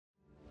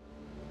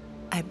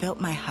I built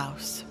my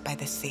house by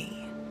the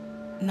sea,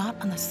 not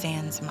on the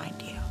sands, mind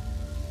you,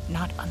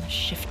 not on the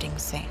shifting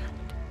sand.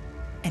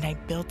 And I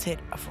built it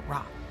of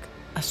rock,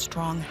 a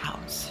strong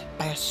house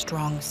by a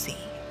strong sea.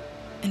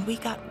 And we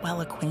got well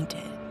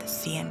acquainted, the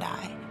sea and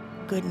I,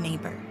 good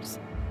neighbors.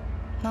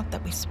 Not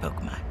that we spoke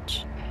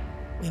much.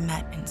 We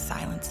met in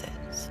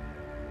silences,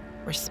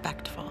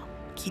 respectful,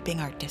 keeping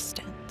our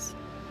distance,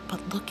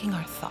 but looking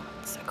our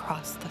thoughts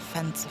across the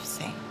fence of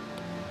sand.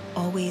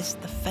 Always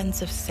the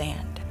fence of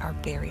sand, our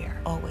barrier,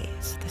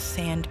 always the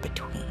sand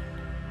between.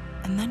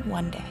 And then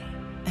one day,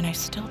 and I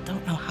still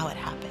don't know how it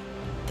happened,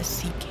 the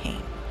sea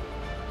came.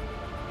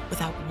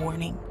 Without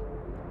warning,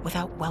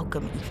 without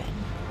welcome even.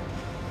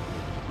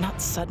 Not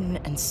sudden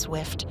and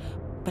swift,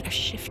 but a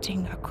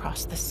shifting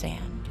across the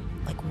sand,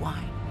 like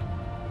wine.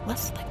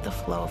 Less like the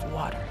flow of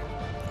water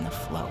than the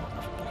flow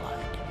of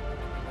blood.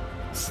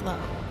 Slow,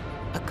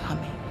 but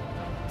coming.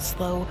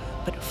 Slow,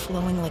 but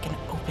flowing like an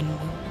open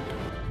wound.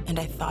 And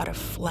I thought of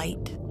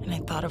flight, and I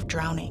thought of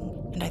drowning,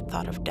 and I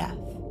thought of death.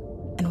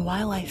 And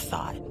while I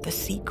thought, the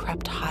sea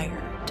crept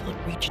higher till it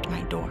reached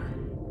my door.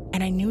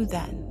 And I knew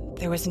then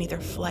there was neither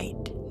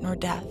flight, nor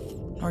death,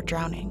 nor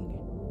drowning.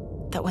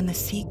 That when the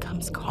sea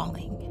comes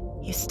calling,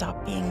 you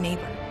stop being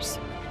neighbors.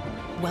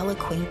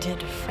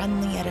 Well-acquainted,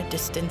 friendly at a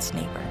distance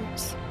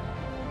neighbors.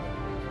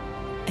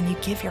 And you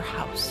give your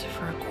house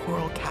for a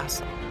coral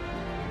castle.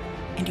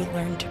 And you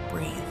learn to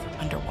breathe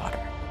underwater.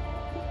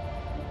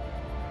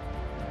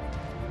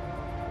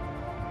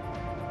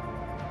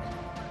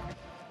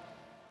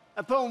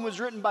 That poem was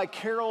written by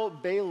Carol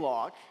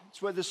Baylock.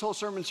 It's what this whole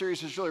sermon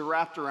series is really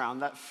wrapped around,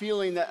 that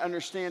feeling, that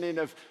understanding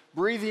of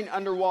breathing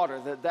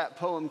underwater that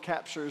poem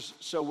captures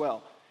so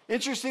well.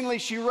 Interestingly,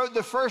 she wrote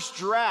the first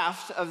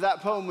draft of that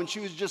poem when she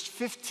was just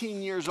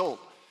 15 years old.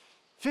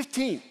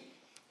 15.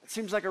 It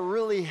seems like a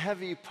really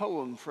heavy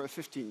poem for a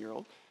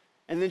 15-year-old.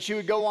 And then she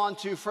would go on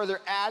to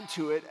further add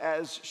to it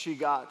as she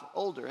got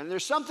older. And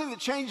there's something that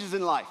changes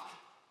in life.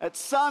 At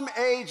some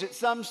age, at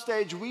some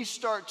stage, we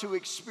start to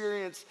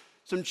experience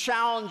some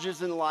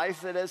challenges in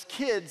life that as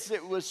kids,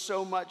 it was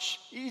so much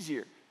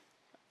easier.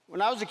 When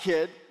I was a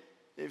kid,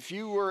 if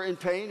you were in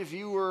pain, if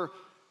you were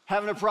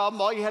having a problem,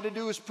 all you had to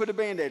do was put a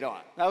Band-Aid on.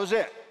 That was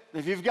it.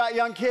 If you've got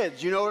young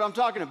kids, you know what I'm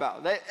talking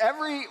about.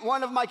 Every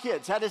one of my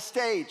kids had a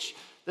stage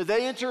that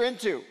they enter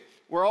into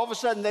where all of a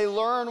sudden they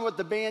learn what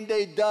the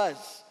Band-Aid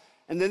does.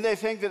 And then they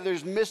think that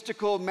there's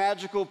mystical,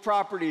 magical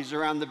properties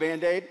around the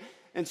Band-Aid.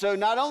 And so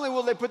not only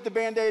will they put the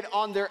Band-Aid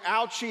on their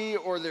ouchie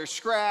or their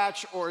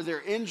scratch or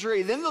their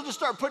injury, then they'll just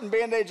start putting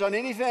Band-Aids on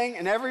anything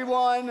and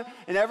everyone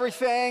and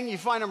everything. You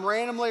find them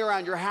randomly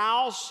around your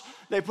house.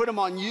 They put them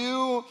on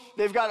you.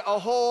 They've got a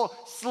whole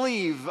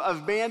sleeve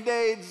of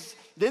Band-Aids.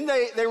 Then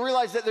they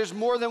realize that there's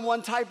more than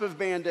one type of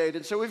Band-Aid.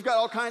 And so we've got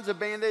all kinds of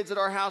Band-Aids at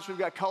our house. We've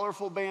got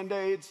colorful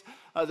Band-Aids.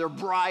 They're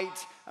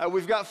bright.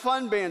 We've got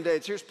fun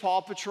Band-Aids. Here's Paw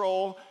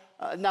Patrol.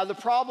 Now the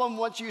problem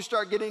once you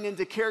start getting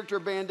into character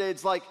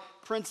Band-Aids like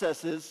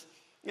princesses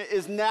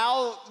is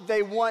now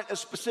they want a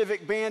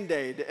specific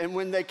Band-Aid. And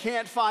when they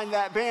can't find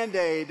that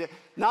Band-Aid,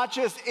 not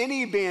just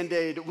any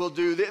Band-Aid will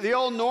do. The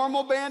old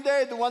normal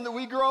Band-Aid, the one that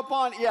we grew up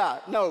on, yeah,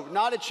 no,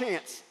 not a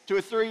chance to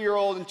a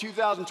 3-year-old in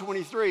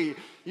 2023.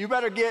 You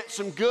better get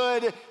some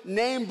good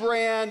name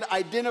brand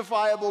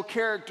identifiable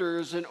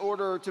characters in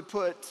order to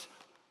put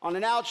on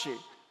an ouchie.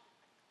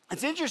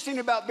 It's interesting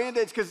about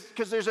Band-Aids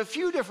because there's a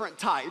few different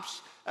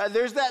types.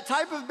 There's that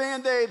type of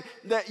Band-Aid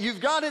that you've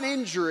got an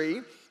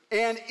injury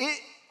and it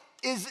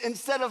is,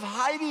 instead of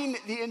hiding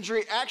the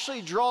injury,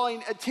 actually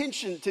drawing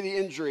attention to the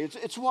injury.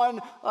 It's one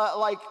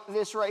like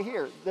this right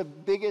here, the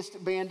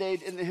biggest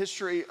Band-Aid in the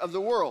history of the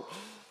world.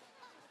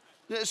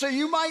 So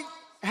you might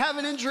have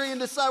an injury and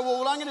decide, well,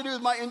 what I'm gonna do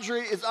with my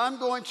injury is I'm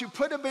going to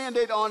put a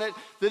Band-Aid on it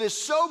that is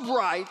so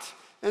bright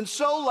and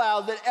so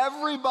loud that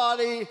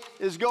everybody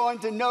is going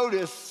to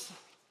notice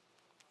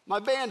my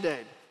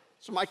Band-Aid.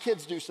 So my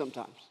kids do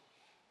sometimes.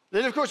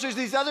 Then, of course, there's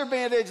these other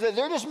Band-Aids that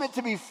they're just meant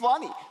to be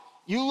funny.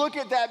 You look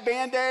at that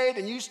Band-Aid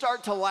and you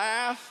start to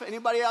laugh.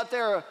 Anybody out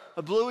there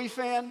a Bluey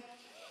fan?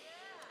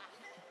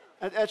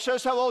 That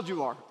shows how old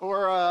you are.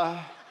 Or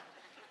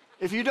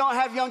if you don't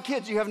have young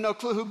kids, you have no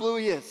clue who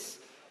Bluey is.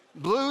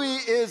 Bluey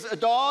is a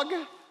dog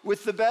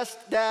with the best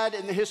dad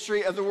in the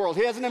history of the world.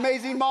 He has an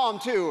amazing mom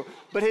too,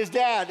 but his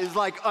dad is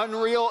like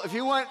unreal. If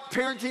you want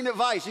parenting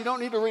advice, you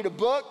don't need to read a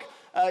book.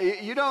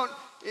 You don't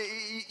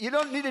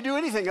need to do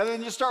anything other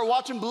than just start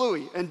watching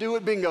Bluey and do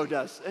what Bingo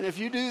does. And if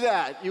you do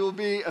that, you will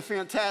be a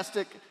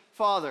fantastic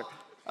father.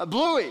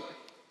 Bluey,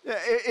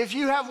 if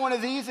you have one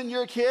of these and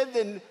you're a kid,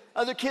 then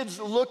other kids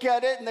look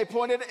at it and they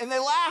point at it and they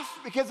laugh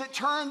because it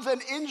turns an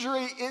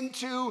injury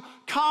into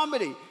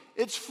comedy.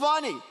 It's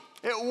funny.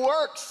 It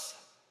works.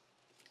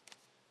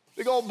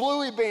 Big old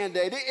Bluey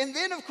Band-Aid. And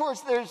then, of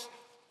course, there's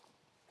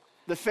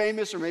the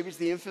famous, or maybe it's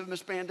the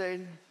infamous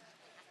Band-Aid.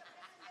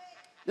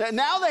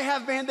 Now they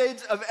have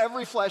Band-Aids of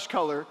every flesh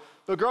color,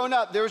 but growing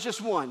up, there was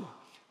just one.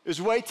 It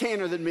was way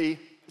tanner than me,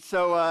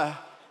 so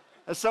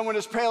as someone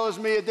as pale as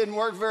me, it didn't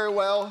work very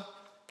well.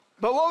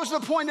 But what was the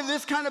point of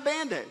this kind of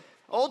Band-Aid?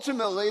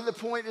 Ultimately, the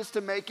point is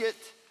to make it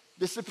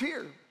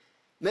disappear.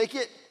 Make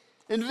it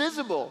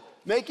invisible.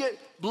 Make it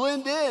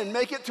blend in.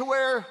 Make it to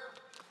where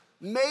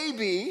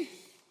maybe,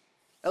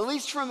 at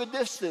least from a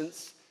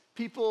distance,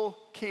 people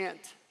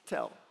can't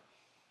tell.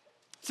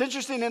 It's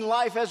interesting in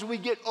life as we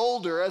get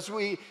older, as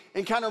we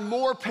encounter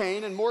more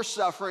pain and more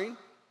suffering,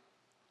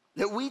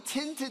 that we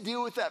tend to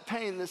deal with that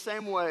pain the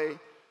same way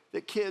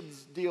that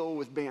kids deal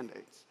with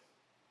Band-Aids.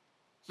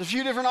 There's a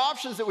few different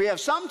options that we have.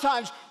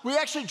 Sometimes we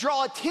actually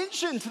draw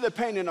attention to the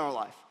pain in our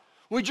life.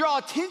 We draw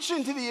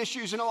attention to the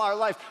issues in our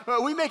life.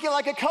 We make it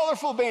like a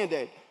colorful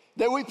Band-Aid,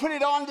 that we put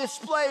it on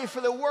display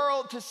for the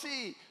world to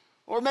see.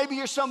 Or maybe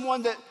you're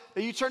someone that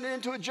you turn it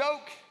into a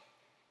joke.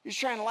 You're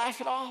trying to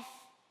laugh it off.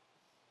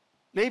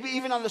 Maybe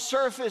even on the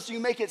surface, you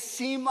make it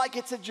seem like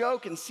it's a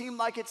joke and seem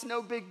like it's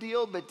no big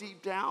deal, but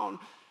deep down,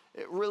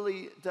 it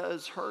really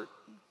does hurt.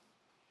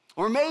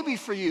 Or maybe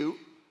for you,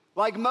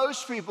 like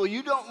most people,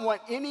 you don't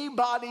want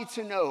anybody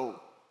to know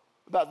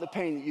about the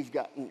pain that you've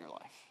got in your life.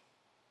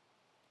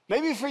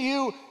 Maybe for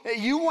you,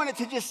 you want it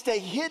to just stay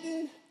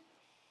hidden,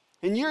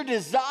 and your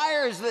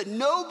desire is that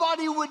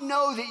nobody would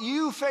know that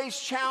you face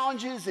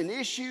challenges and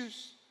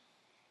issues.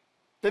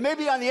 That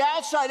maybe on the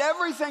outside,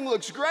 everything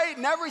looks great,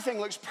 and everything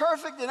looks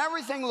perfect, and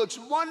everything looks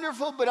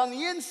wonderful, but on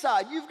the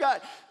inside, you've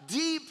got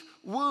deep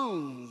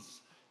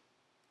wounds,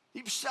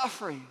 deep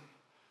suffering,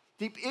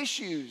 deep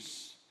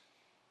issues.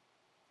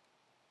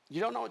 You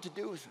don't know what to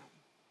do with them.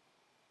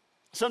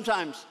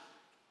 Sometimes,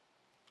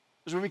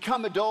 as we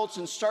become adults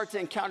and start to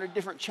encounter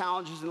different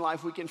challenges in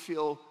life, we can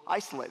feel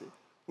isolated.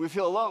 We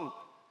feel alone.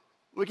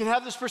 We can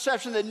have this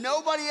perception that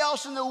nobody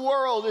else in the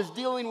world is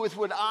dealing with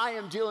what I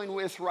am dealing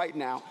with right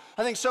now.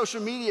 I think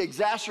social media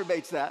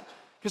exacerbates that.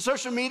 Because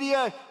social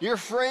media, your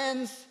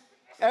friends,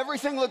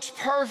 everything looks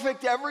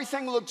perfect,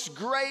 everything looks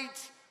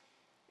great.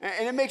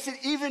 And it makes it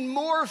even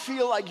more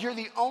feel like you're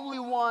the only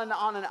one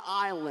on an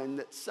island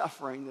that's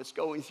suffering, that's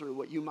going through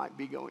what you might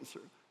be going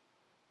through.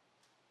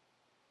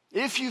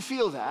 If you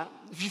feel that,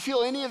 if you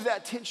feel any of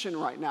that tension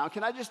right now,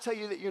 can I just tell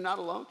you that you're not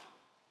alone?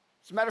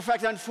 As a matter of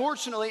fact,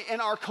 unfortunately, in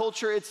our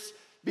culture, it's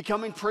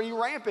becoming pretty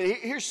rampant.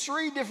 Here's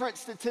 3 different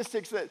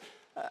statistics that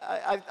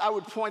I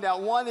would point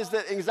out. One is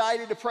that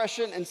anxiety,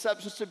 depression, and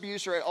substance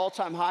abuse are at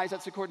all-time highs.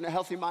 That's according to a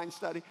Healthy Mind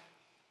study.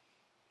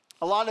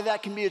 A lot of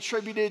that can be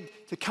attributed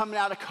to coming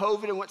out of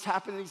COVID and what's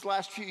happened in these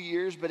last few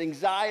years, but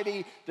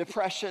anxiety,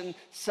 depression,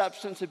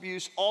 substance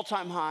abuse,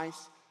 all-time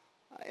highs.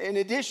 In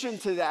addition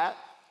to that,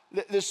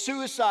 the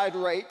suicide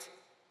rate,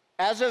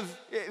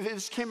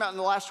 this came out in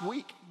the last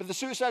week, but the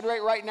suicide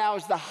rate right now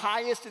is the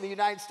highest in the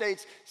United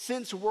States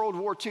since World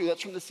War II.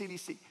 That's from the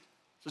CDC.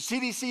 So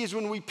CDC is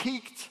when we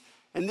peaked,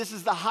 and this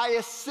is the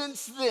highest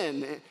since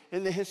then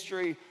in the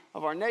history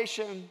of our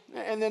nation.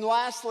 And then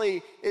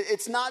lastly,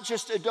 it's not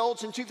just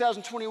adults. In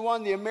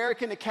 2021, the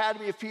American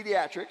Academy of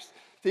Pediatrics,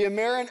 the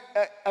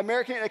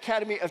American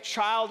Academy of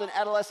Child and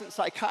Adolescent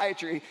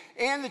Psychiatry,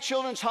 and the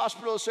Children's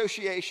Hospital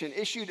Association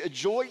issued a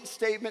joint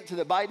statement to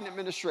the Biden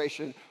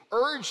administration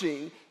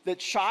urging that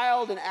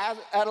child and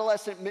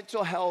adolescent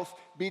mental health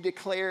be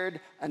declared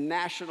a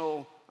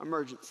national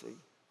emergency.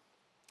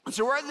 And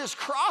so we're at this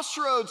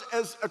crossroads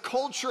as a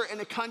culture and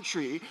a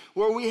country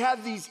where we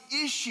have these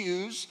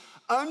issues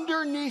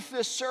underneath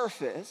the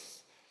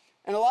surface,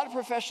 and a lot of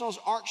professionals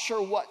aren't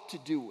sure what to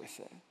do with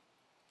it.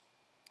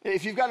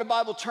 If you've got a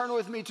Bible, turn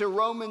with me to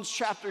Romans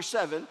chapter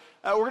 7.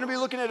 We're going to be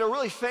looking at a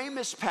really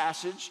famous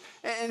passage.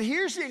 And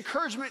here's the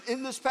encouragement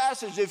in this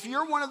passage. If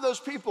you're one of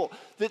those people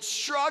that's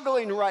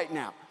struggling right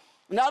now,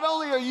 not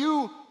only are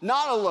you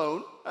not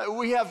alone,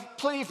 we have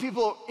plenty of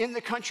people in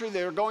the country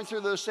that are going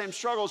through those same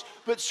struggles,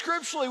 but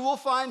scripturally we'll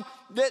find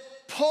that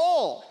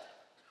Paul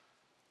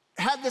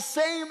had the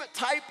same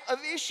type of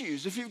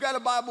issues. If you've got a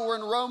Bible, we're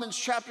in Romans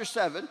chapter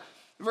 7.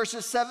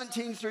 Verses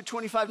 17 through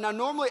 25. Now,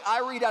 normally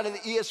I read out of the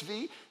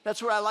ESV.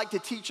 That's what I like to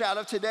teach out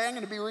of. Today I'm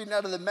going to be reading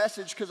out of the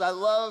Message because I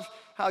love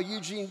how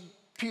Eugene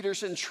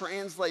Peterson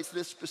translates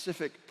this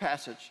specific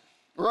passage.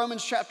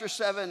 Romans chapter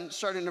 7,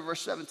 starting in verse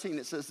 17,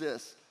 it says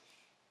this.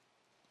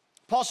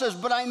 Paul says,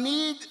 "But I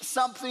need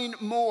something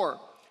more.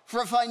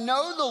 For if I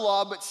know the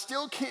law but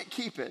still can't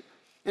keep it,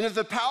 and if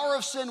the power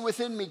of sin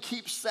within me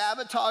keeps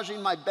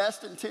sabotaging my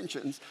best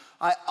intentions,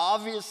 I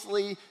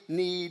obviously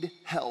need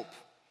help.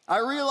 I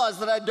realize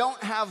that I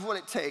don't have what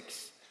it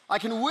takes. I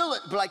can will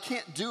it, but I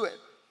can't do it.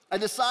 I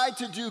decide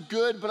to do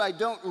good, but I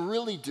don't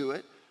really do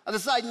it. I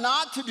decide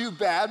not to do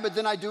bad, but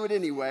then I do it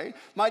anyway.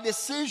 My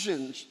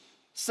decisions,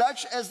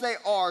 such as they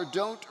are,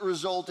 don't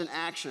result in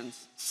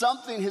actions.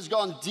 Something has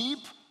gone deep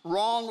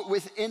wrong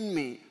within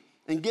me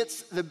and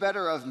gets the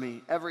better of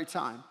me every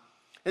time.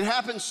 It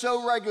happens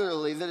so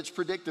regularly that it's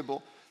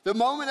predictable. The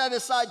moment I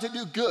decide to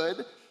do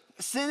good,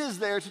 sin is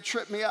there to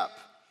trip me up.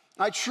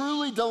 I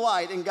truly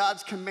delight in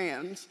God's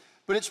commands,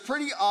 but it's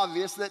pretty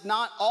obvious that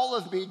not all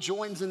of me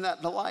joins in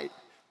that delight.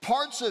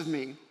 Parts of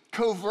me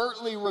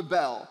covertly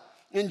rebel,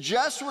 and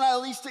just when I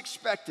least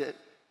expect it,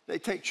 they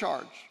take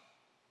charge.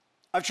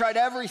 I've tried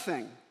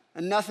everything,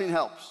 and nothing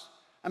helps.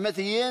 I'm at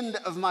the end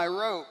of my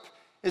rope.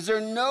 Is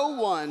there no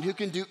one who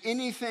can do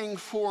anything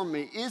for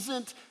me?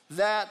 Isn't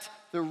that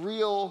the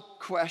real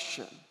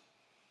question?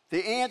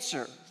 The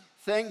answer,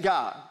 thank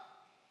God,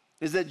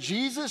 is that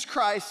Jesus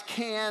Christ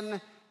can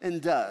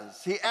and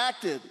does. He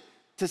acted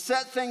to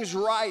set things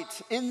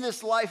right in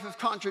this life of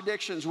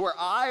contradictions where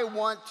I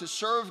want to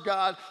serve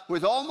God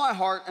with all my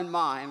heart and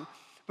mind,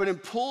 but am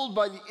pulled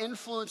by the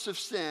influence of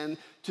sin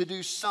to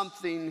do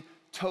something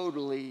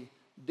totally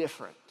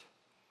different.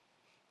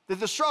 That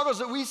the struggles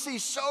that we see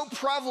so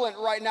prevalent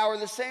right now are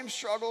the same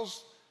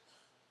struggles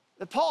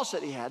that Paul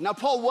said he had. Now,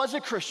 Paul was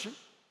a Christian.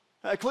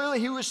 Clearly,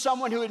 he was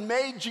someone who had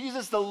made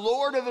Jesus the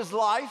Lord of his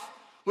life,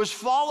 was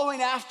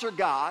following after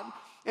God,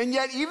 and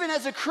yet even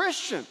as a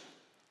Christian,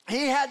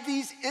 he had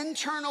these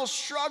internal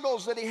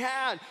struggles that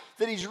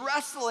he's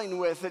wrestling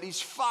with, that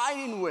he's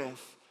fighting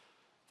with,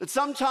 that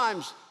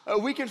sometimes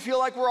we can feel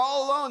like we're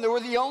all alone, that we're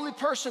the only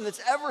person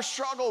that's ever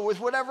struggled with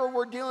whatever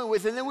we're dealing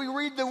with. And then we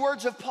read the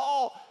words of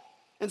Paul,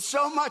 and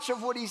so much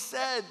of what he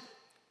said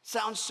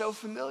sounds so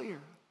familiar.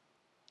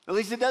 At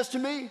least it does to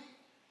me.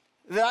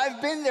 That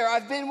I've been there.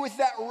 I've been with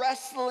that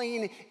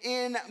wrestling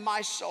in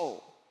my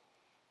soul.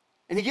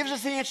 And he gives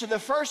us the answer. The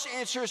first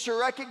answer is to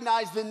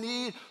recognize the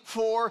need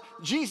for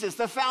Jesus,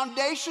 the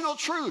foundational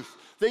truth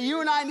that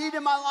you and I need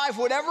in my life,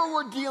 whatever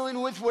we're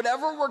dealing with,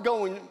 whatever we're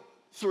going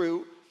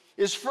through,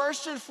 is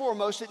first and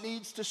foremost, it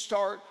needs to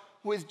start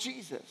with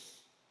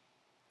Jesus.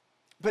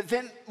 But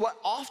then what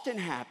often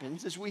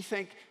happens is we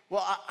think,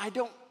 well, I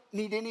don't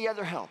need any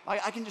other help.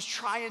 I can just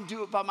try and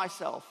do it by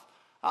myself.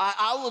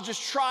 I will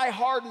just try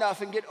hard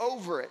enough and get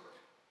over it.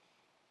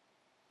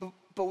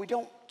 But we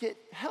don't get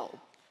help.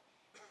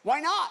 Why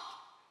not?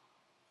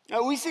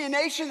 We see a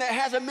nation that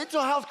has a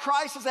mental health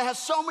crisis that has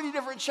so many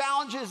different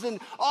challenges, and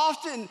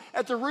often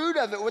at the root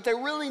of it, what they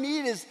really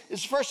need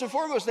is first and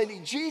foremost, they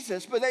need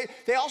Jesus, but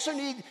they also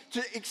need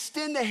to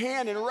extend a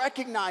hand and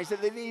recognize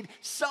that they need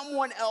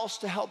someone else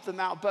to help them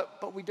out,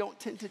 but we don't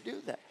tend to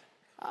do that.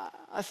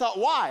 I thought,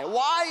 why?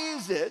 Why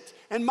is it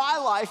in my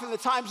life, in the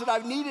times that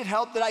I've needed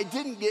help, that I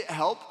didn't get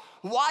help?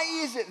 Why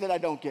is it that I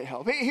don't get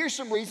help? Here's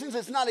some reasons.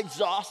 It's not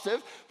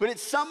exhaustive, but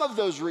it's some of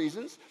those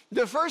reasons.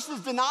 The first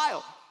is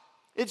denial.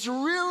 It's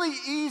really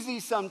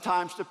easy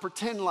sometimes to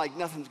pretend like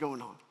nothing's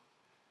going on.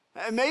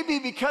 And maybe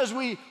because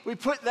we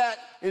put that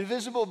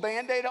invisible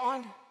Band-Aid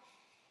on,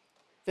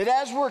 that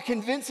as we're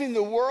convincing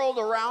the world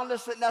around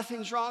us that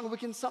nothing's wrong, we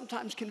can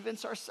sometimes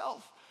convince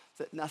ourselves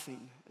that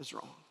nothing is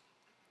wrong.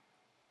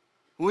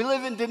 We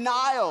live in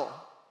denial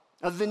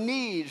of the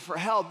need for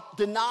help,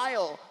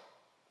 denial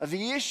of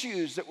the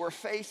issues that we're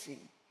facing.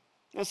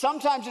 And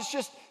sometimes it's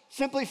just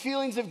simply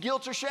feelings of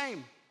guilt or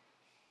shame.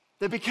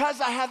 That because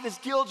I have this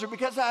guilt or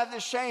because I have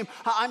this shame,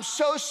 I'm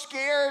so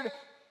scared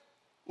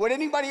what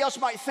anybody else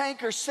might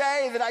think or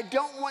say that I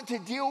don't want to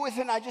deal with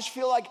it, and I just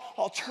feel like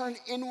I'll turn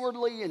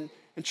inwardly and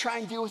try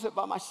and deal with it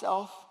by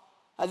myself.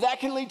 That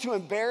can lead to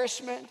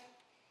embarrassment.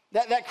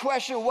 That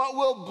question, what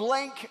will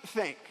blank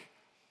think?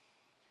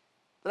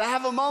 That I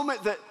have a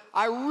moment that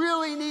I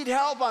really need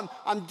help.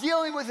 I'm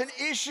dealing with an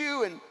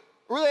issue, and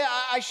really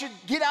I should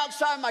get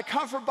outside my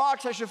comfort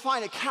box. I should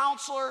find a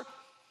counselor.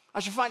 I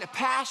should find a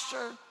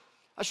pastor.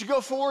 I should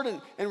go forward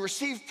and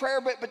receive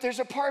prayer, but there's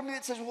a part of me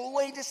that says, well,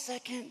 wait a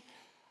second.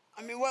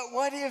 I mean,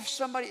 what if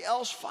somebody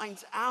else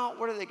finds out?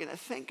 What are they going to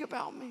think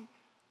about me?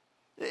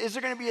 Is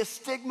there going to be a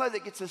stigma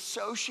that gets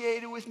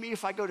associated with me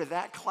if I go to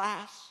that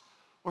class,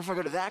 or if I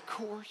go to that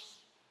course,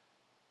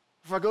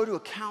 if I go to a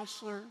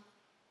counselor?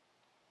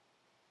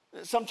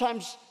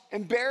 Sometimes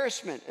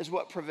embarrassment is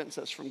what prevents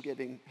us from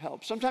getting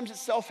help. Sometimes it's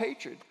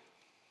self-hatred,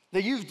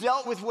 that you've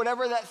dealt with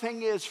whatever that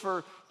thing is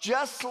for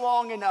just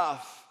long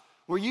enough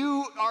where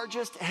you are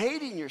just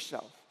hating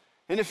yourself.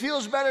 And it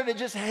feels better to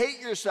just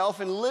hate yourself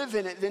and live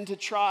in it than to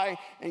try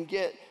and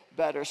get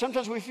better.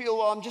 Sometimes we feel,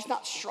 well, I'm just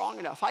not strong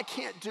enough. I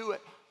can't do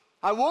it.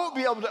 I won't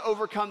be able to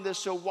overcome this,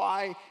 so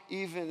why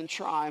even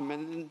try? And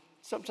then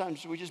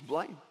sometimes we just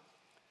blame.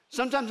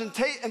 Sometimes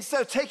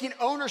instead of taking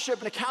ownership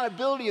and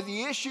accountability of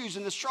the issues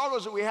and the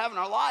struggles that we have in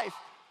our life,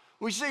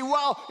 we say,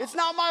 well, it's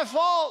not my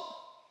fault.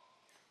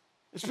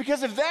 It's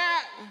because of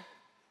that.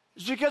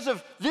 It's because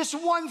of this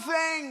one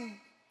thing.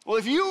 Well,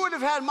 if you would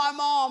have had my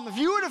mom, if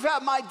you would have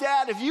had my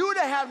dad, if you would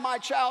have had my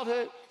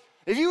childhood,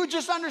 if you would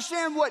just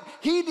understand what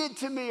he did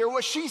to me or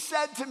what she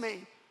said to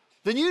me,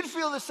 then you'd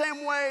feel the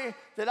same way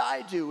that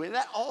I do. And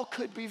that all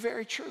could be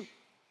very true.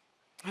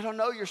 I don't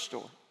know your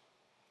story.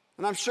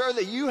 And I'm sure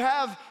that you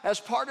have,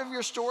 as part of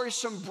your story,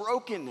 some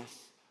brokenness.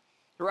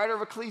 The writer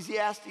of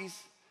Ecclesiastes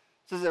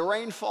says the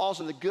rain falls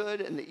on the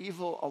good and the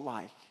evil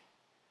alike.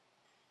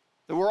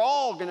 That we're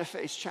all going to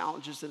face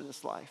challenges in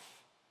this life.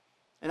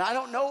 And I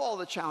don't know all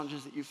the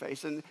challenges that you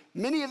face. And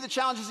many of the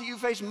challenges that you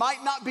face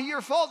might not be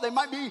your fault. They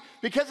might be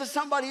because of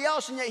somebody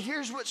else. And yet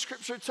here's what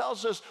Scripture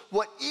tells us.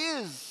 What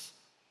is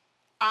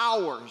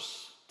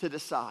ours to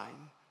decide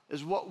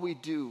is what we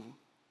do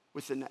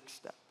with the next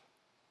step.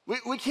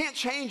 We can't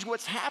change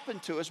what's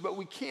happened to us, but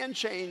we can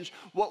change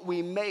what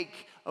we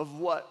make of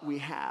what we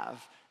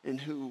have and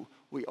who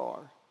we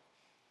are.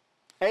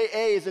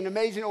 AA is an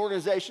amazing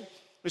organization.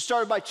 It was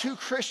started by two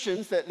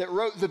Christians that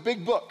wrote the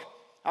big book.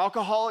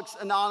 Alcoholics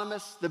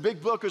Anonymous, the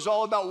big book, is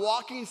all about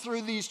walking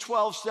through these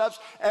 12 steps.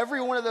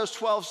 Every one of those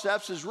 12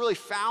 steps is really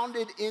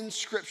founded in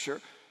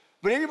Scripture.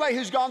 But anybody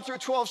who's gone through a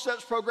 12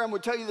 steps program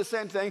would tell you the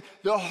same thing.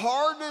 The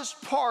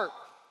hardest part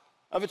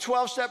of a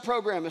 12-step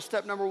program is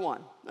step number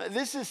one.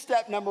 This is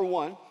step number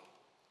one.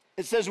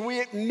 It says we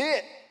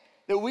admit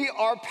that we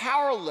are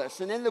powerless.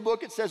 And in the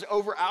book it says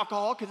over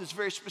alcohol because it's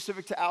very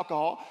specific to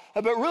alcohol.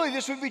 But really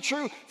this would be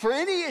true for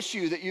any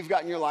issue that you've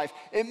got in your life.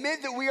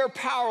 Admit that we are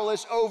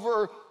powerless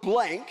over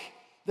blank,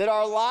 that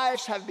our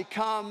lives have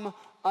become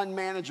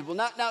unmanageable.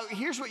 Now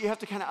here's what you have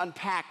to kind of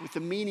unpack with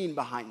the meaning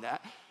behind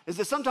that, is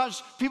that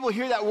sometimes people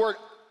hear that word,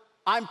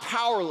 I'm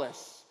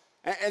powerless.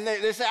 And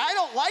they say, I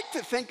don't like to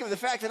think of the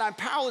fact that I'm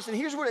powerless. And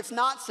here's what it's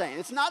not saying.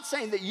 It's not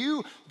saying that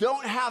you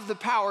don't have the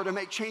power to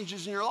make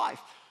changes in your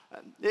life.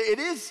 It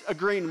is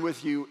agreeing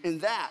with you in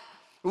that.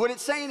 What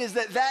it's saying is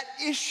that that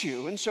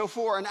issue, and so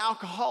for an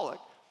alcoholic,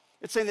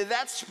 it's saying that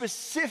that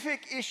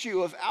specific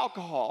issue of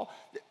alcohol,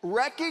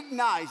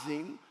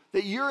 recognizing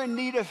that you're in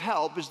need of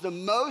help is the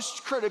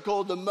most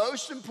critical, the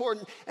most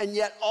important, and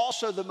yet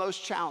also the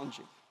most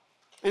challenging.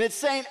 And it's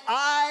saying,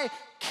 I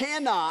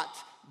cannot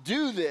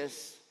do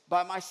this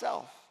by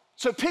myself.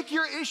 So pick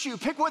your issue,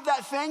 pick what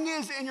that thing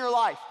is in your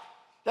life.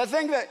 That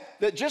thing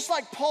that just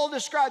like Paul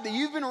described, that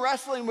you've been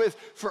wrestling with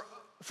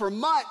for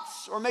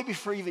months or maybe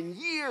for even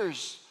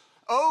years,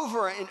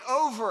 over and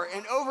over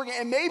and over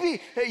again. And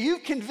maybe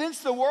you've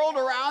convinced the world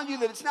around you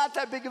that it's not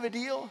that big of a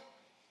deal.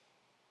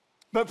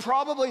 But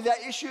probably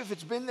that issue, if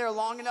it's been there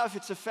long enough,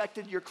 it's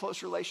affected your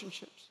close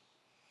relationships.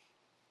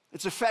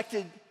 It's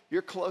affected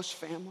your close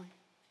family.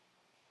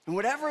 And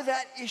whatever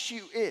that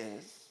issue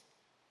is,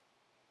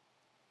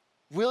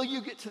 will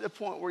you get to the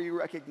point where you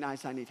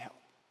recognize I need help?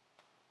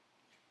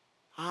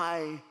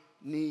 I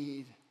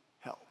need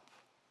help.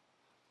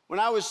 When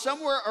I was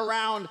somewhere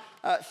around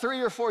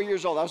 3 or 4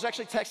 years old, I was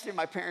actually texting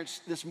my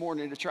parents this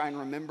morning to try and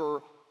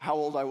remember how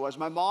old I was.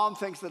 My mom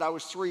thinks that I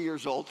was 3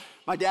 years old.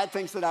 My dad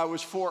thinks that I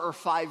was 4 or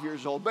 5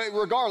 years old. But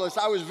regardless,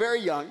 I was very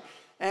young.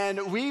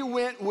 And we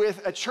went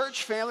with a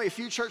church family, a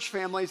few church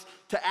families,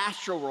 to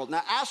Astroworld.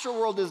 Now,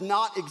 Astroworld does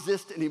not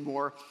exist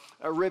anymore,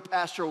 RIP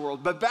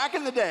Astroworld. But back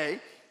in the day,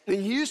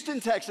 in Houston,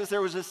 Texas,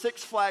 there was a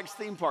Six Flags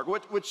theme park,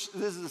 which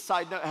this is a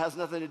side note, it has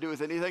nothing to do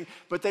with anything,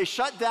 but they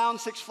shut down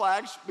Six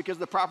Flags because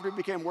the property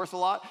became worth a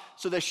lot.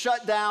 So they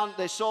shut down,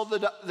 they sold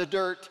the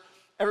dirt,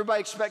 everybody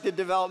expected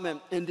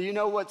development, and do you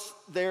know what's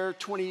there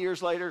 20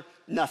 years later?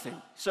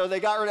 Nothing. So they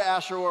got rid of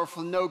Astroworld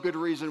for no good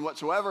reason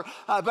whatsoever.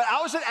 But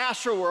I was at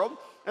Astroworld.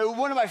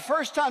 One of my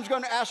first times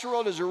going to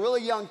Astroworld as a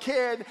really young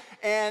kid,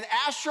 and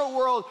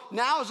Astroworld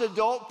now as an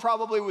adult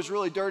probably was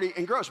really dirty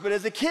and gross. But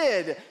as a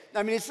kid,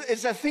 I mean,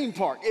 it's a theme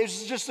park.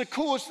 It's just the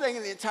coolest thing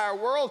in the entire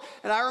world.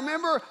 And I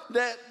remember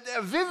that,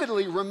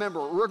 vividly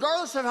remember,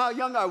 regardless of how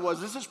young I was,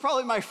 this is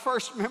probably my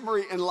first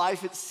memory in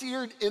life. It's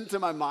seared into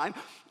my mind.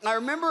 I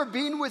remember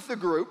being with the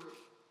group,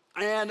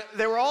 and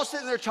they were all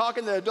sitting there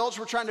talking. The adults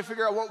were trying to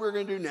figure out what we were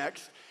going to do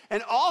next.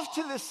 And off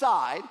to the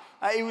side,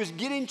 it was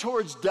getting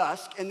towards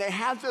dusk, and they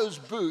had those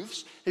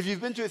booths. If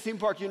you've been to a theme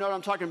park, you know what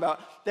I'm talking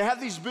about. They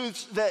have these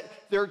booths that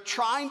they're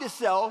trying to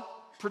sell,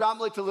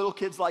 predominantly to little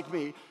kids like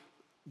me,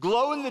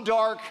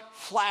 glow-in-the-dark,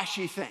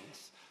 flashy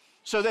things.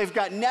 So they've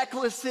got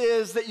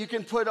necklaces that you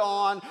can put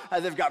on.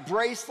 They've got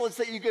bracelets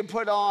that you can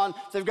put on.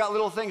 They've got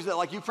little things that,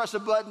 like, you press a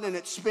button and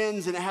it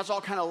spins and it has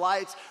all kind of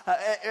lights.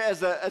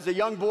 As a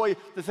young boy,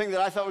 the thing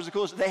that I thought was the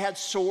coolest, they had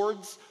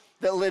swords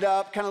that lit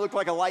up, kind of looked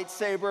like a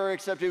lightsaber,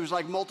 except it was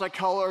like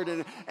multicolored.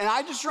 And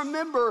I just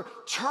remember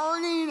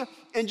turning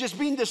and just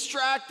being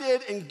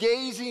distracted and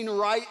gazing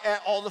right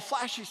at all the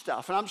flashy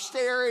stuff. And I'm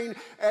staring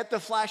at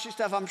the flashy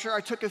stuff. I'm sure I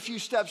took a few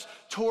steps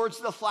towards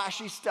the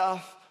flashy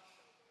stuff.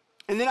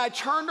 And then I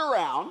turned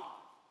around,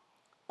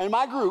 and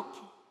my group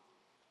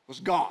was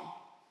gone.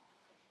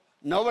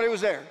 Nobody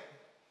was there.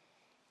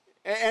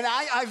 And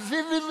I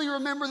vividly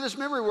remember this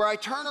memory where I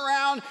turn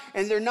around,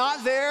 and they're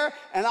not there,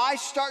 and I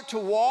start to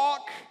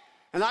walk,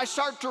 and I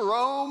start to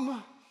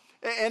roam.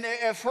 And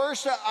at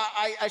first,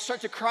 I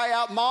start to cry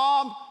out,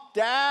 Mom,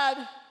 Dad.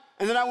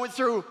 And then I went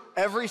through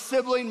every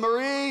sibling,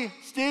 Marie,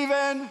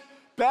 Stephen,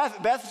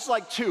 Beth. Beth's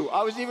like 2.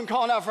 I was even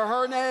calling out for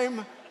her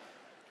name.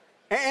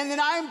 And then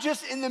I'm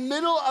just in the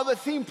middle of a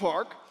theme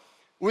park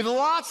with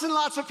lots and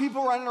lots of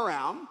people running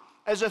around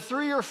as a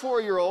 3 or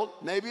 4-year-old,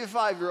 maybe a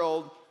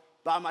 5-year-old,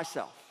 by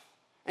myself.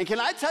 And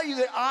can I tell you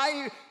that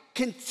I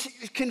can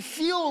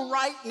feel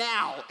right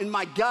now in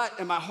my gut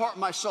and my heart and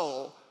my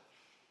soul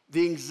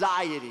the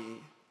anxiety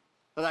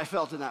that I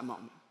felt in that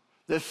moment,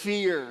 the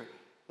fear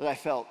that I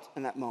felt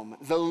in that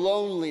moment, the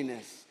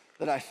loneliness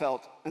that I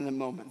felt in the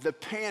moment, the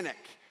panic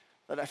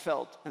that I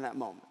felt in that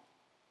moment.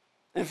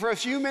 And for a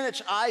few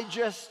minutes, I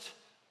just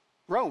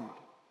roamed,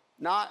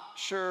 not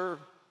sure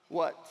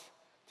what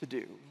to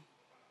do.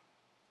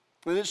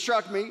 And it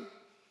struck me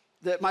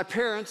that my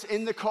parents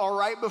in the car,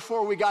 right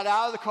before we got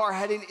out of the car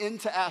heading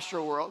into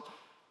Astroworld,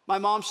 my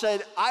mom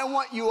said, I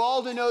want you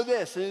all to know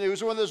this. And it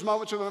was one of those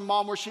moments with my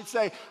mom where she'd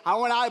say, I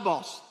want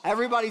eyeballs,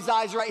 everybody's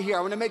eyes right here.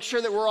 I want to make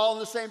sure that we're all on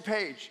the same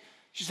page.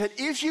 She said,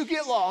 if you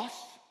get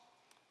lost,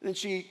 And then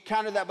she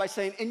countered that by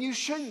saying, and you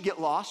shouldn't get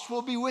lost.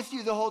 We'll be with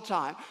you the whole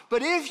time.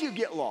 But if you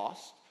get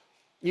lost,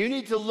 you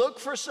need to look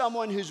for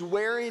someone who's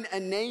wearing a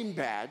name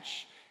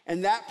badge,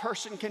 and that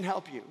person can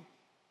help you.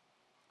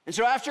 And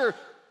so after,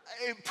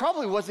 it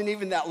probably wasn't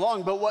even that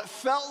long, but what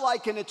felt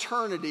like an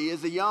eternity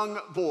as a young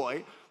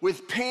boy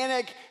with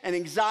panic and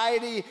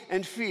anxiety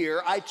and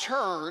fear, I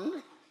turned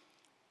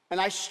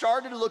and I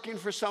started looking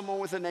for someone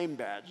with a name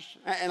badge.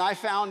 And I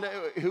found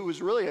who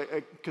was really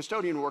a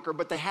custodian worker,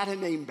 but they had a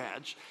name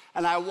badge.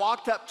 And I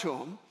walked up to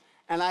him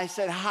and I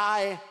said,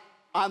 hi,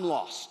 I'm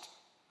lost.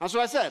 That's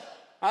what I said.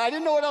 I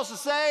didn't know what else to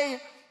say,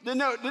 didn't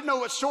know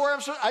what story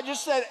I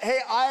just said, hey,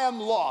 I am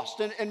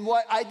lost. And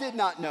what I did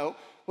not know,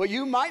 what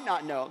you might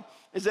not know,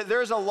 is that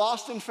there's a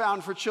lost and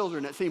found for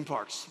children at theme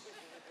parks,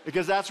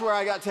 because that's where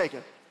I got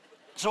taken.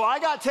 So I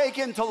got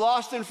taken to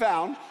Lost and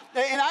Found,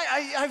 and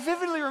I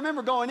vividly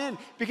remember going in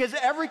because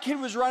every kid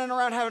was running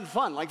around having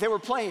fun, like they were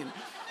playing.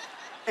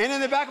 And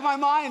in the back of my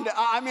mind,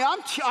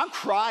 I'm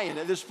crying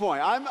at this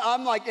point.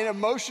 I'm like an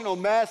emotional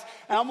mess,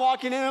 and I'm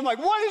walking in, and I'm like,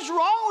 what is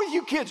wrong with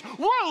you kids?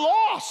 We're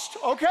lost,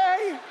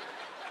 okay?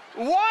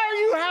 Why are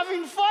you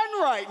having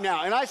fun right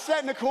now? And I sat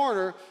in the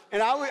corner,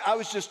 and I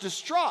was just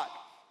distraught.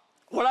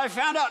 What I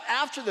found out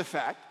after the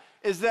fact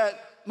is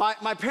that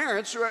my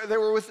parents, they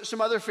were with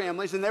some other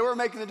families, and they were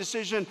making the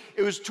decision.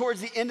 It was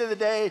towards the end of the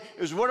day.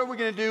 It was, what are we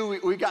going to do?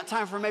 We got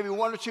time for maybe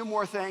one or two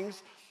more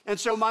things. And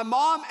so my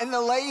mom and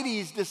the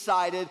ladies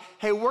decided,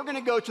 hey, we're going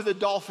to go to the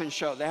dolphin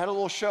show. They had a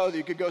little show that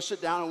you could go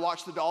sit down and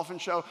watch the dolphin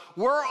show.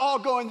 We're all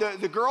going,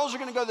 the girls are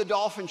going to go to the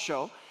dolphin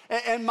show.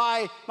 And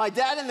my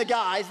dad and the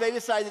guys, they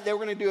decided they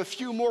were going to do a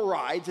few more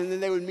rides, and then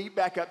they would meet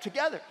back up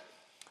together.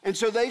 And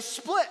so they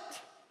split.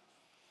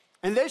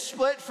 And they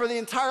split for the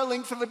entire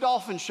length of a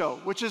dolphin show,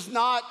 which is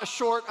not a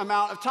short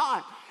amount of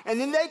time. And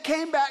then they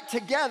came back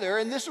together,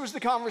 and this was the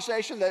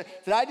conversation that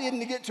I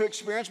didn't get to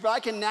experience, but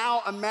I can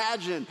now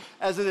imagine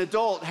as an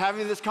adult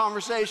having this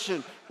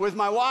conversation with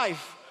my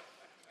wife,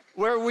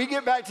 where we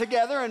get back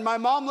together, and my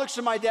mom looks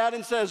at my dad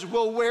and says,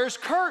 well, where's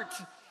Kurt?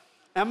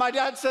 And my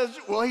dad says,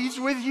 well, he's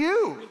with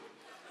you.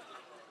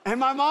 And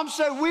my mom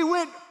said, we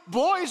went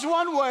boys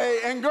one way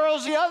and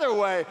girls the other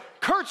way.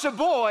 Kurt's a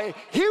boy,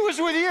 he was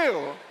with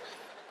you.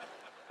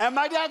 And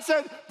my dad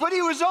said, but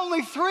he was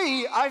only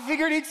 3. I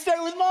figured he'd stay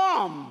with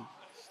mom.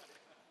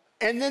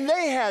 And then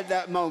they had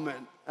that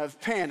moment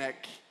of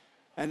panic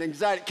and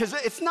anxiety, because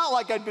it's not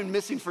like I'd been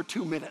missing for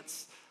 2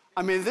 minutes.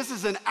 I mean, this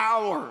is an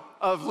hour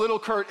of little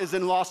Kurt is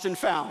in Lost and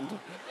Found.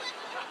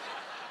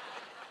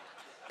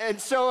 And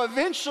so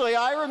eventually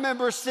I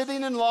remember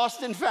sitting in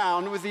Lost and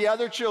Found with the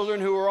other children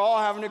who were all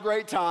having a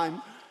great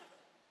time.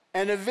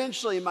 And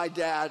eventually my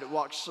dad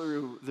walks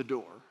through the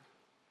door.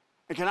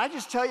 And can I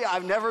just tell you,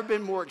 I've never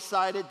been more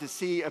excited to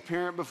see a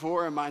parent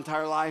before in my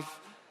entire life.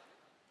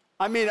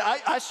 I mean,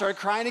 I started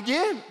crying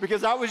again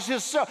because I was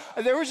just so,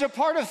 there was a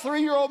part of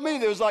 3-year-old me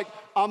that was like,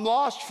 I'm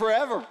lost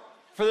forever.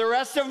 For the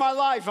rest of my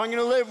life, I'm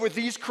gonna live with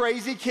these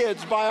crazy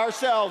kids by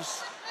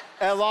ourselves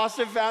at Lost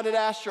and Found at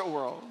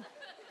Astroworld.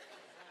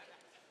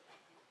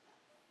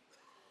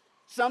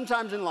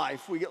 Sometimes in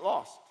life, we get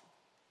lost.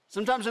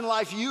 Sometimes in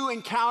life, you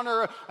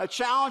encounter a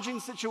challenging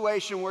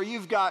situation where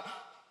you've got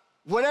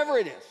whatever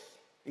it is,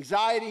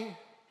 anxiety,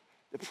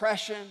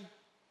 depression,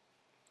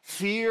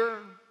 fear,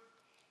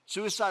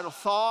 suicidal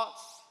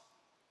thoughts.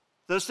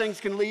 Those things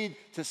can lead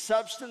to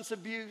substance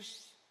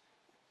abuse.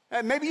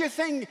 And maybe your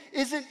thing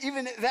isn't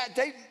even that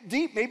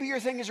deep. Maybe your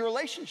thing is a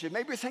relationship.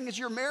 Maybe your thing is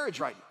your marriage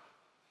right now.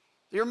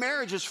 Your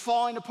marriage is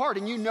falling apart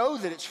and you know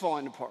that it's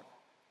falling apart.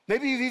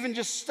 Maybe you've even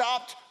just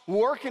stopped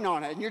working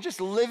on it and you're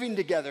just living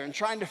together and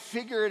trying to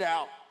figure it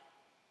out.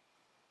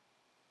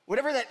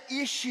 Whatever that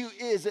issue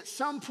is, at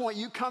some point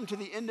you come to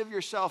the end of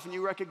yourself and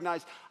you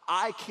recognize,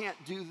 I can't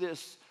do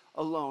this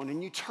alone.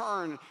 And you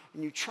turn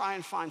and you try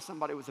and find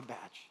somebody with a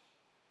badge.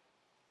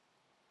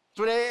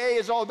 That's what AA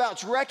is all about.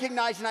 It's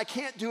recognizing I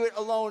can't do it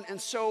alone, and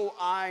so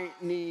I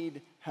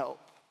need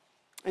help.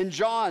 In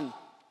John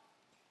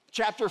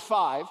chapter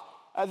 5,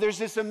 there's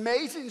this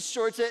amazing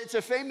story. It's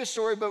a famous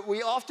story, but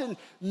we often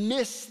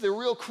miss the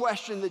real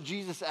question that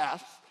Jesus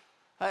asks.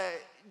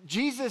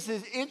 Jesus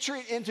is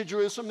entering into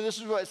Jerusalem, and this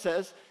is what it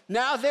says.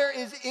 Now there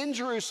is in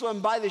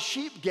Jerusalem by the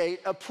sheep gate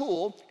a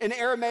pool in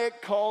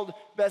Aramaic called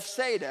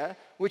Bethsaida,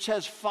 which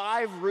has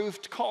 5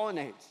 roofed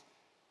colonnades.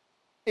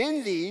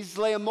 In these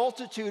lay a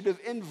multitude of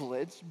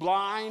invalids,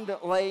 blind,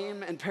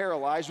 lame, and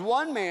paralyzed.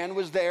 One man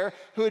was there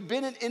who had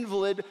been an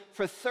invalid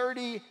for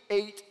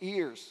 38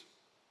 years.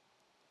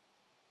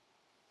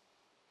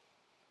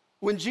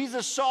 When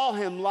Jesus saw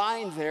him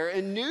lying there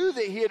and knew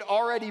that he had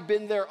already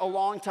been there a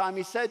long time,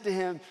 he said to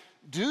him,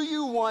 do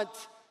you want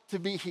to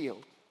be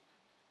healed?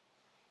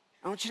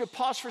 I want you to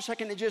pause for a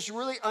second and just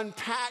really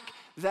unpack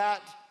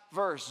that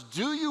verse.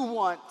 Do you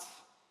want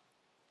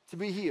to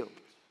be healed?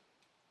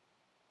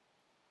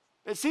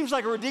 It seems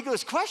like a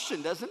ridiculous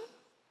question, doesn't it?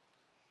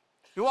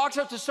 He walks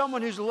up to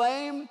someone who's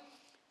lame,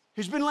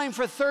 who's been lame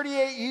for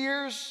 38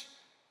 years,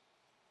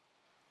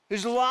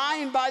 who's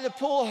lying by the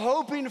pool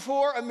hoping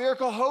for a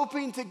miracle,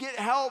 hoping to get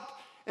help.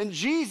 And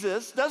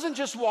Jesus doesn't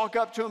just walk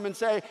up to him and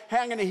say, hey,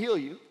 I'm gonna heal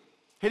you.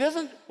 He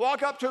doesn't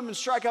walk up to him and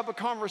strike up a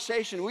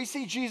conversation. We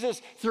see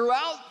Jesus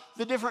throughout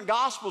the different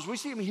Gospels. We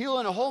see him heal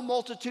in a whole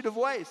multitude of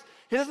ways.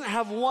 He doesn't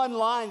have one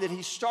line that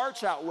he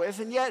starts out with,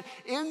 and yet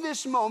in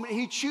this moment,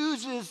 he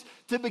chooses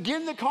to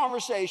begin the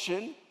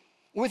conversation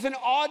with an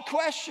odd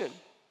question.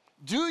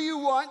 Do you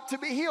want to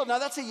be healed? Now,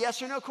 that's a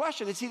yes or no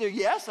question. It's either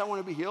yes, I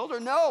want to be healed, or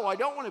no, I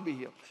don't want to be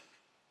healed.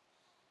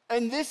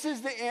 And this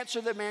is the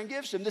answer the man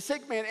gives him. The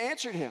sick man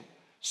answered him,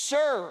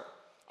 Sir,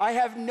 I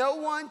have no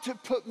one to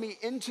put me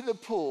into the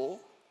pool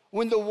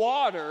when the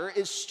water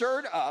is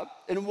stirred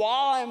up, and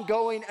while I'm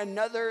going,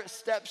 another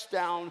steps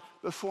down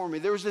before me.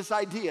 There was this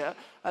idea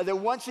that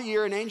once a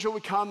year an angel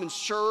would come and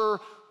stir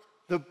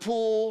the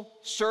pool,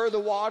 stir the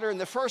water,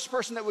 and the first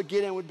person that would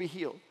get in would be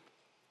healed.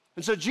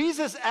 And so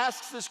Jesus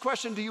asks this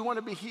question, do you want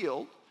to be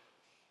healed?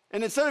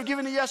 And instead of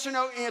giving a yes or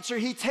no answer,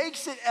 he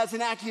takes it as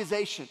an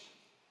accusation.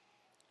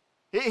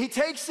 He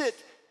takes it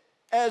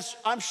as,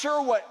 I'm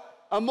sure,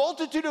 what a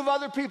multitude of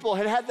other people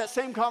had had that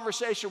same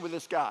conversation with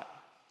this guy.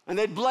 And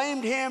they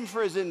blamed him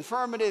for his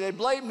infirmity. They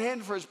blamed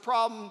him for his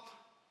problem.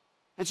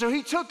 And so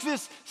he took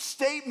this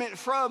statement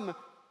from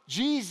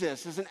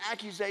Jesus as an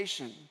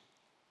accusation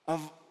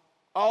of,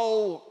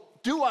 oh,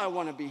 do I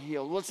want to be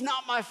healed? Well, it's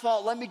not my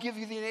fault. Let me give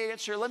you the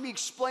answer. Let me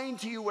explain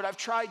to you what I've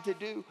tried to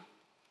do.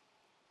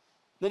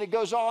 Then it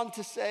goes on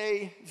to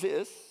say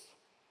this.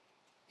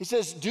 He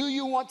says, do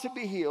you want to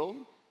be healed?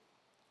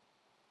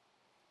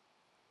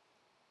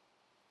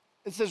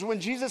 It says, when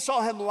Jesus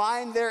saw him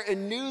lying there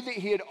and knew that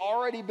he had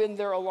already been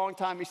there a long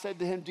time, he said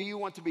to him, do you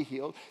want to be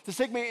healed? The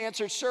sick man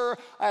answered, Sir,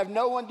 I have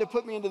no one to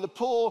put me into the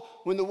pool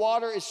when the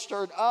water is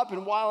stirred up,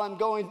 and while I'm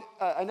going,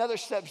 another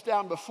steps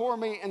down before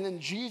me. And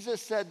then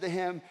Jesus said to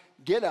him,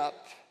 get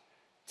up,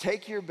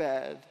 take your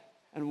bed,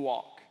 and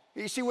walk.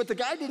 You see, what the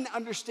guy didn't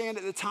understand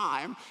at the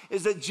time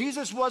is that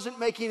Jesus wasn't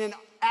making an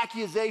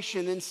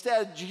accusation.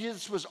 Instead,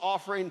 Jesus was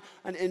offering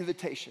an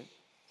invitation.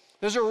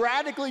 Those are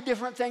radically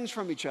different things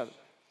from each other.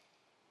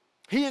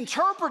 He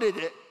interpreted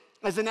it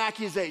as an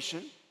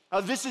accusation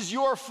of, this is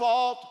your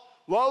fault,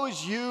 woe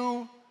is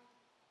you,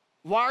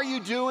 why are you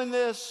doing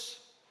this?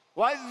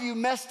 Why have you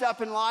messed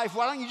up in life?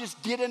 Why don't you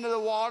just get into the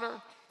water?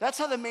 That's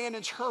how the man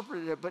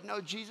interpreted it. But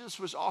no,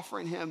 Jesus was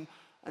offering him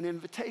an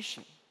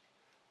invitation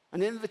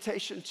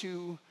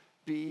to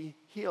be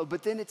healed.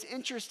 But then it's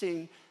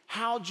interesting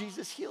how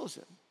Jesus heals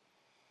him.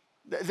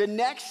 The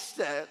next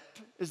step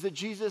is that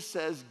Jesus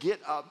says,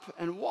 get up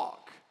and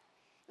walk.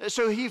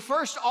 So he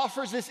first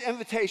offers this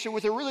invitation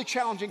with a really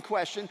challenging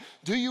question,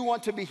 do you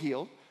want to be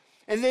healed?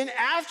 And then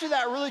after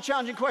that really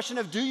challenging question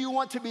of, do you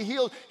want to be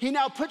healed? He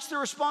now puts the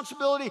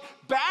responsibility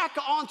back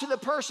onto the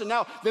person.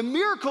 Now, the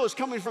miracle is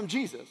coming from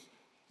Jesus.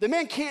 The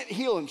man can't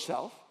heal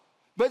himself,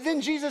 but then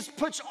Jesus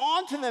puts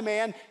onto the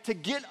man to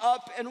get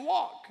up and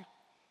walk.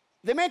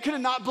 The man could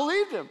have not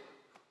believed him.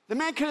 The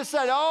man could have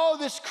said, oh,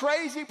 this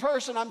crazy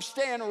person, I'm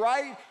staying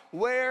right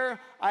where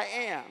I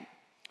am.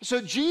 So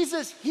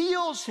Jesus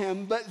heals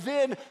him, but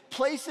then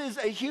places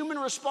a human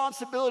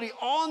responsibility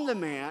on the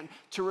man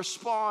to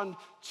respond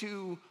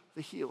to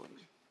the healing.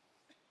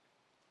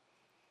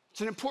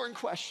 It's an important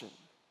question.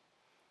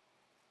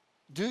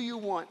 Do you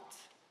want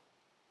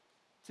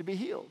to be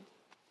healed?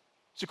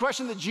 It's a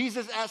question that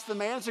Jesus asked the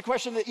man. It's a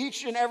question that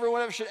each and every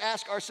one of us should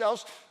ask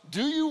ourselves.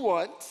 Do you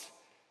want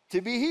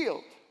to be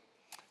healed?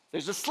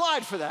 There's a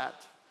slide for that.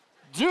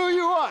 Do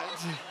you want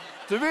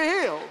to be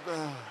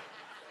healed?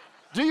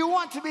 Do you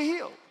want to be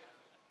healed?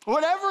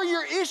 Whatever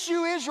your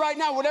issue is right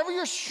now, whatever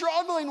you're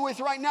struggling with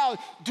right now,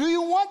 do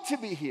you want to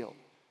be healed?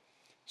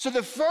 So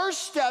the first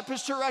step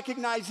is to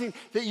recognizing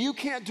that you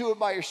can't do it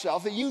by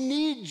yourself, that you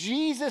need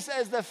Jesus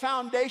as the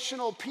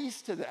foundational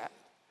piece to that.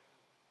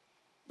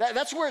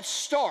 That's where it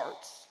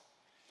starts.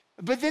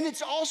 But then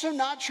it's also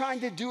not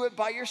trying to do it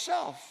by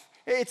yourself.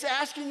 It's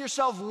asking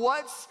yourself,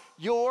 what's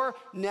your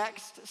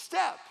next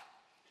step?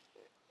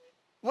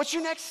 What's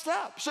your next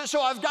step?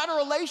 So I've got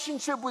a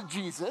relationship with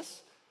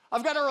Jesus.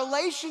 I've got a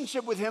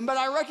relationship with him, but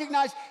I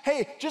recognize,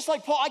 hey, just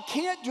like Paul, I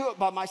can't do it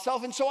by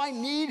myself, and so I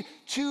need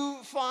to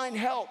find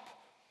help.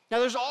 Now,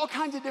 there's all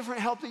kinds of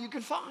different help that you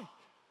can find.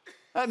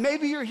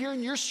 Maybe you're here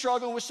and you're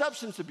struggling with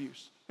substance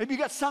abuse. Maybe you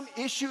got some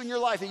issue in your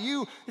life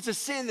that it's a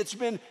sin that's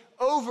been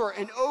over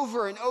and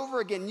over and over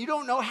again. You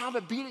don't know how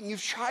to beat it, and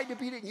you've tried to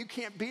beat it, and you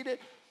can't beat it.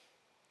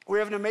 We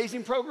have an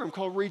amazing program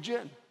called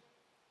Regen.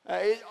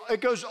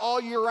 It goes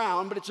all year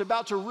round, but it's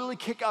about to really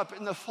kick up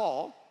in the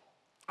fall.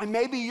 And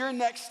maybe your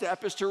next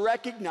step is to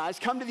recognize,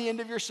 come to the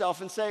end of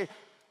yourself and say,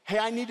 hey,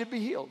 I need to be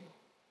healed.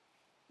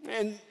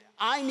 And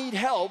I need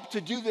help to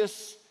do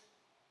this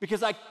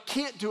because I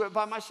can't do it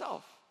by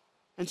myself.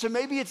 And so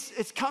maybe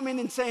it's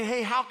coming and saying,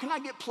 hey, how can I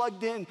get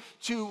plugged in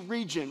to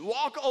Regen?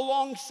 Walk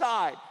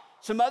alongside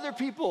some other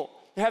people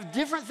that have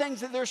different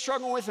things that they're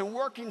struggling with and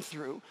working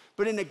through,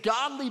 but in a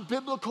godly,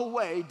 biblical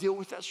way, deal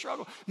with that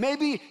struggle.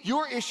 Maybe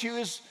your issue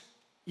is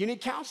you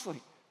need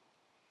counseling.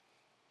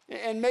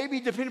 And maybe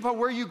depending upon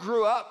where you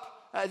grew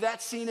up,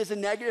 that's seen as a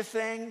negative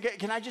thing.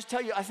 Can I just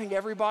tell you, I think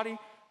everybody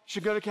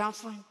should go to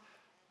counseling.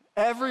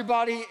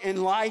 Everybody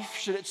in life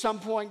should at some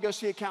point go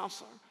see a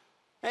counselor.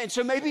 And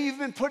so maybe you've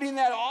been putting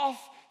that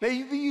off.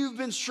 Maybe you've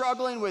been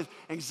struggling with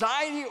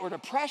anxiety or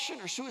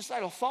depression or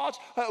suicidal thoughts.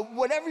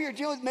 Whatever you're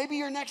dealing with, maybe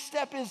your next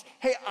step is,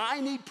 hey,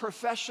 I need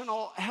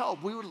professional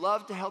help. We would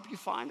love to help you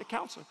find a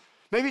counselor.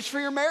 Maybe it's for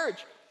your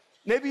marriage.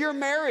 Maybe your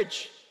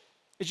marriage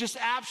is just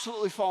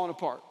absolutely falling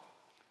apart.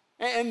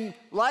 And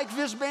like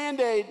this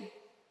Band-Aid,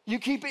 you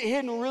keep it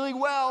hidden really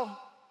well.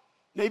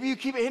 Maybe you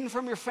keep it hidden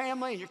from your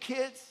family and your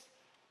kids.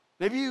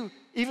 Maybe you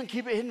even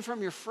keep it hidden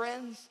from your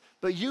friends,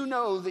 but you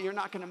know that you're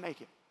not going to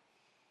make it.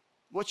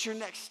 What's your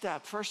next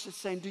step? First, it's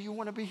saying, do you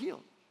want to be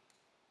healed?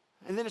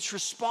 And then it's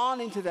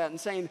responding to that and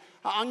saying,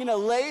 I'm going to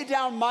lay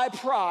down my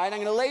pride,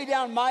 I'm going to lay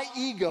down my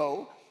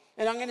ego,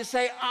 and I'm going to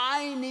say,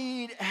 I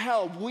need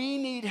help. We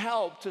need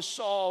help to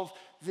solve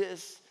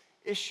this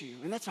issue.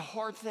 And that's a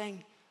hard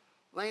thing,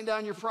 laying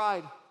down your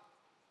pride.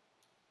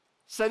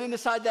 Setting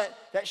aside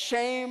that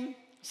shame,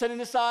 setting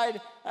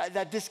aside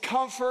that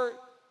discomfort,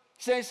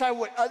 setting aside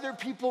what other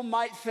people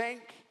might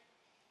think.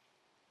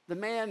 The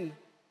man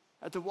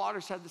at the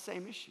waters had the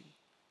same issue.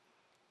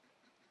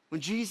 When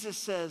Jesus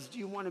says, do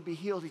you want to be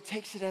healed? He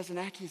takes it as an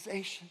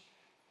accusation.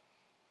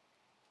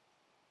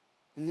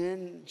 And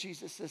then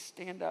Jesus says,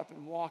 stand up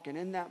and walk. And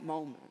in that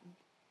moment,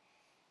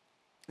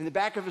 in the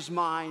back of his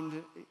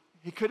mind,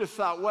 he could have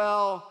thought,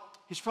 well,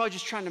 he's probably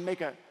just trying to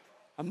make a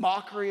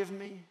mockery of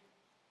me.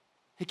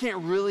 He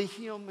can't really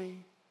heal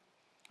me.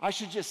 I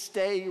should just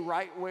stay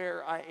right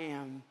where I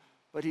am.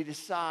 But he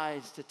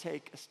decides to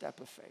take a step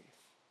of faith.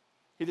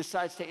 He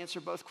decides to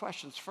answer both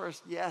questions.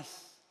 First,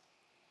 yes,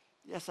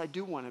 I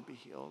do want to be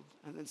healed.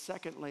 And then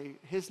secondly,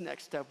 his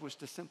next step was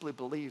to simply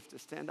believe, to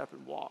stand up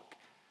and walk.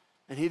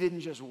 And he didn't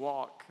just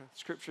walk.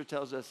 Scripture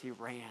tells us he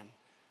ran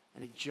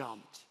and he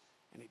jumped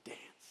and he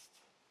danced.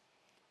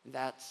 And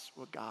that's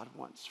what God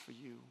wants for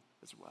you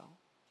as well.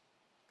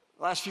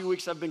 The last few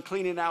weeks I've been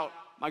cleaning out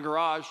my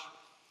garage.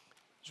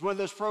 It's one of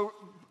those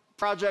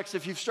projects,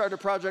 if you've started a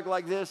project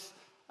like this,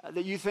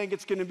 that you think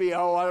it's going to be,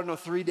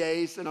 3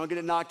 days, and I'll get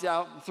it knocked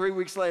out. And 3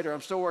 weeks later,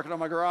 I'm still working on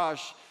my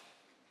garage.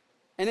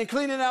 And in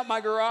cleaning out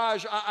my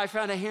garage, I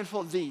found a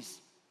handful of these.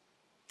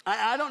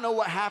 I don't know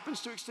what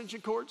happens to extension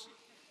cords.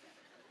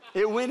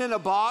 It went in a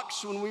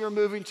box when we were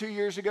moving 2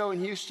 years ago in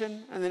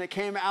Houston, and then it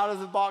came out of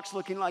the box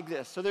looking like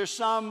this. So there's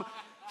some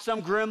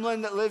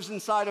gremlin that lives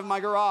inside of my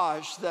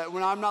garage that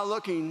when I'm not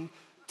looking,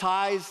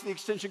 ties the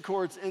extension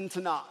cords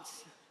into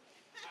knots.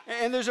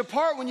 And there's a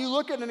part when you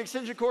look at an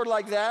extension cord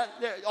like that,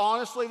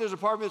 honestly, there's a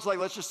part of me that's like,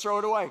 let's just throw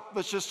it away.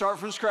 Let's just start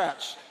from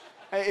scratch.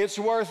 It's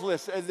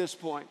worthless at this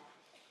point.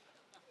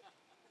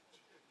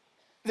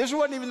 This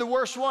wasn't even the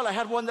worst one. I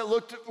had one that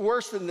looked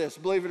worse than this,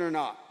 believe it or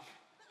not.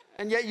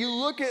 And yet you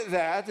look at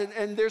that,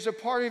 and there's a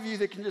part of you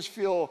that can just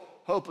feel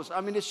hopeless.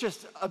 I mean, it's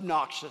just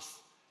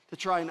obnoxious to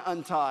try and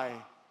untie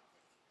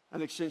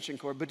an extension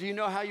cord. But do you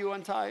know how you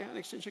untie an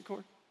extension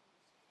cord?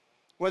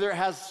 Whether it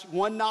has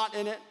one knot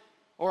in it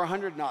or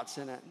 100 knots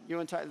in it, you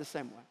untie it the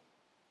same way.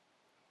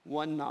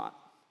 One knot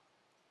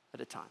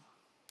at a time.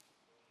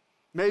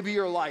 Maybe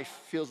your life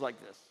feels like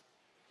this.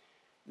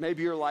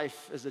 Maybe your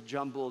life is a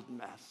jumbled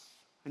mess,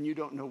 and you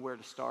don't know where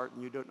to start,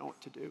 and you don't know what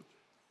to do.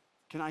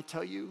 Can I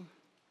tell you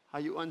how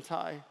you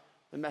untie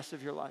the mess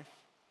of your life?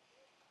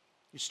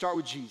 You start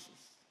with Jesus.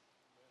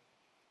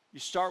 You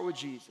start with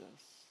Jesus,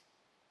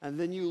 and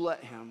then you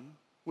let him,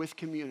 with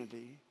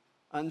community,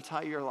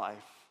 untie your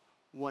life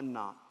one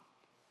knot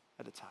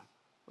at a time.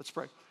 Let's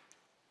pray.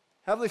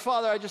 Heavenly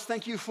Father, I just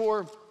thank you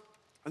for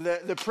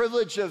the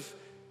privilege of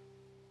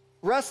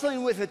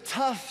wrestling with a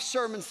tough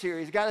sermon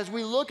series. God, as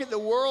we look at the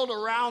world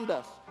around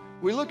us,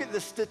 we look at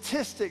the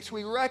statistics,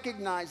 we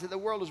recognize that the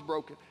world is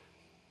broken.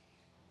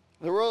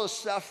 The world is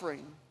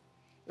suffering.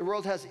 The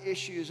world has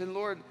issues. And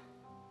Lord,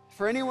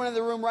 for anyone in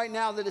the room right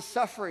now that is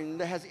suffering,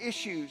 that has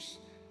issues,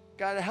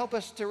 God, help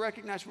us to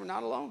recognize we're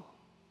not alone.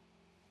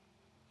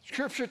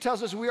 Scripture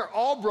tells us we are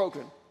all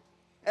broken.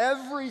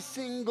 Every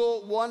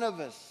single one of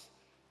us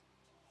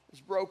is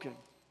broken,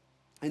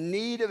 in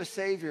need of a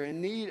Savior, in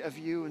need of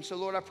you. And so,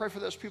 Lord, I pray for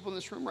those people in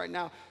this room right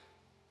now,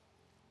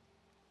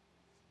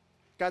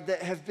 God,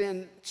 that have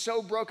been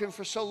so broken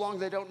for so long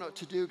they don't know what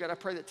to do. God, I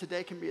pray that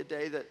today can be a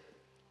day that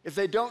if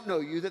they don't know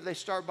you, that they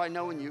start by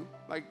knowing you,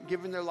 by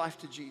giving their life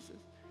to Jesus.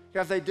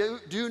 God, if they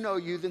do know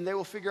you, then they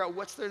will figure out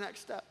what's their next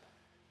step.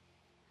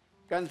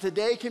 God,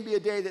 today can be a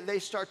day that they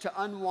start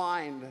to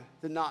unwind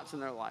the knots in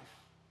their life.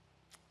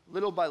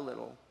 Little by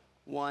little,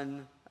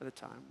 one at a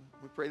time.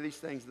 We pray these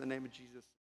things in the name of Jesus.